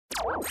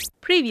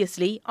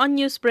Previously on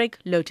Newsbreak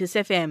Lotus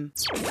FM.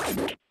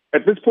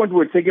 At this point,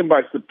 we're taken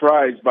by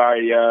surprise by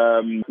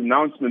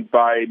announcement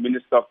by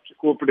Minister of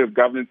Co-operative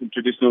Governance and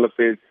Traditional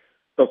Affairs,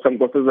 Dr.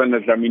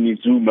 Nkosazana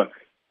Dlamini-Zuma,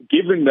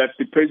 given that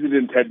the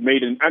President had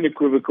made an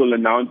unequivocal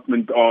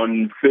announcement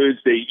on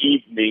Thursday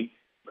evening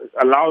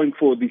allowing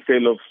for the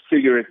sale of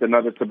cigarettes and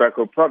other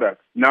tobacco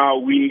products. Now,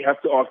 we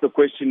have to ask the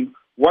question,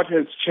 what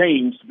has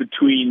changed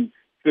between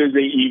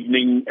Thursday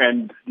evening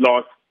and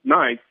last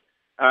night?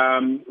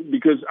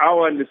 Because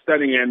our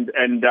understanding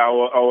and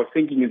our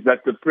thinking is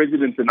that the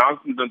President's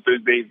announcement on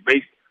Thursday is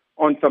based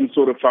on some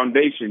sort of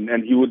foundation,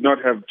 and he would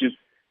not have just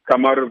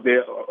come out of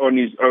there on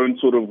his own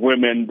sort of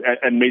whim and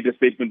made a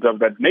statement of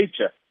that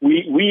nature.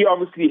 We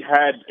obviously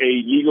had a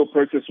legal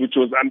process which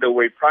was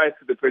underway prior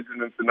to the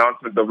President's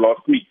announcement of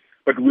last week,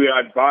 but we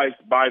are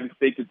advised by the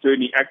State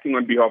Attorney acting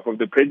on behalf of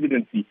the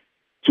Presidency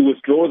to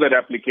withdraw that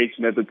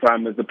application at the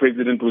time, as the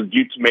President was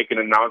due to make an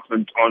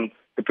announcement on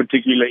the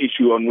particular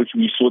issue on which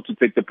we sought to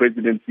take the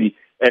Presidency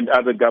and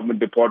other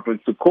government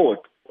departments to court.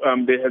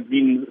 There has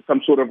been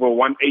some sort of a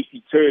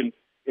 180 turn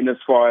in as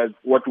far as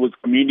what was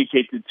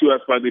communicated to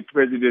us by the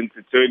President's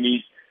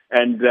attorneys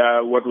and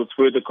what was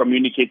further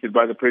communicated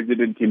by the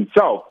President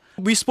himself.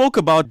 We spoke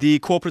about the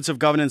Cooperative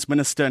Governance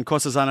Minister,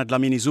 Nkosazana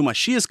Dlamini-Zuma.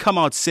 She has come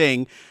out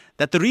saying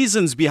that the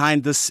reasons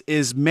behind this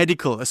is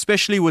medical,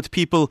 especially with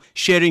people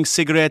sharing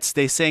cigarettes.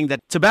 They're saying that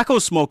tobacco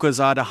smokers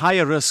are at a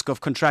higher risk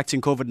of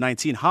contracting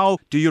COVID-19. How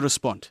do you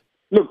respond?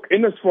 Look,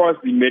 in as far as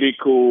the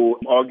medical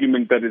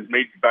argument that is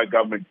made by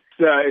government,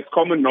 it's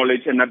common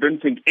knowledge, and I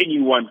don't think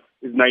anyone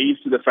is naive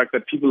to the fact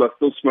that people are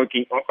still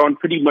smoking on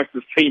pretty much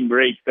the same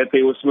rate that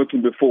they were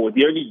smoking before.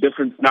 The only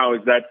difference now is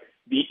that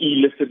the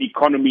illicit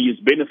economy is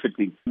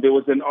benefiting. There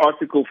was an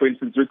article, for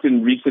instance,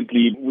 written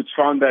recently which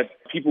found that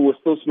people were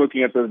still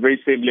smoking at the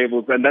very same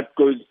levels, and that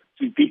goes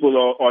to people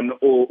on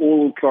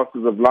all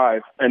classes of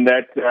life, and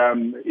that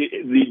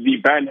the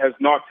ban has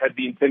not had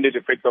the intended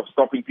effect of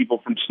stopping people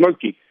from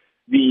smoking.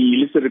 The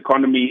illicit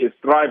economy is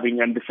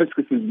thriving and the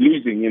fiscus is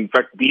losing, in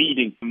fact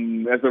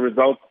bleeding, as a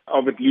result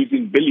of it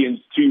losing billions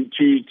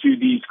to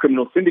these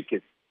criminal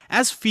syndicates.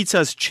 As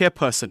FITA's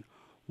chairperson,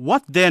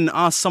 what then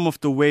are some of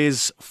the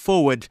ways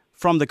forward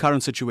from the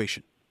current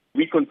situation?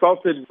 We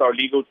consulted our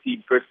legal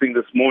team first thing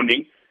this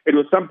morning. It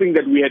was something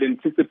that we had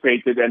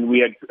anticipated and we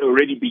had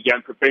already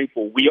began preparing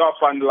for. We are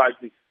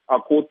finalizing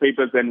our court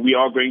papers and we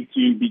are going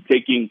to be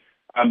taking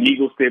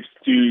legal steps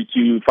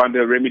to find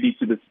a remedy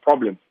to this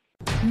problem.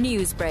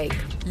 Newsbreak,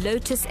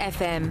 Lotus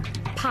FM,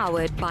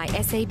 powered by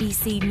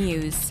SABC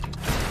News.